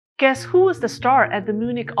Guess who was the star at the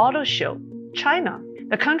Munich Auto Show? China.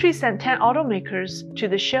 The country sent 10 automakers to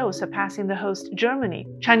the show, surpassing the host Germany.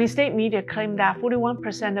 Chinese state media claimed that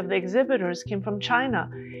 41% of the exhibitors came from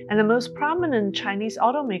China, and the most prominent Chinese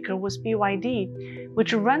automaker was BYD,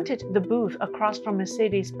 which rented the booth across from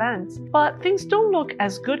Mercedes Bentz. But things don't look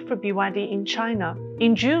as good for BYD in China.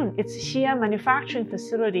 In June, its Xi'an manufacturing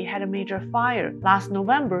facility had a major fire. Last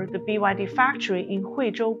November, the BYD factory in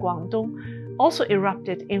Huizhou, Guangdong, also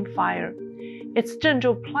erupted in fire. Its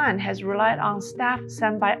Zhengzhou plant has relied on staff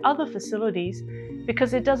sent by other facilities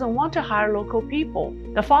because it doesn't want to hire local people.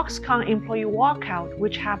 The Foxconn employee walkout,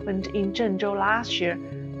 which happened in Zhengzhou last year,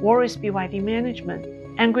 worries BYD management.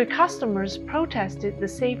 Angry customers protested the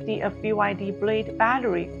safety of BYD blade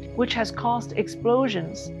battery, which has caused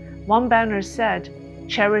explosions. One banner said,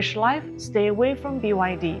 "Cherish life, stay away from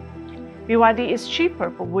BYD." BYD is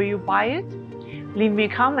cheaper, but will you buy it? Leave me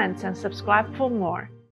comments and subscribe for more.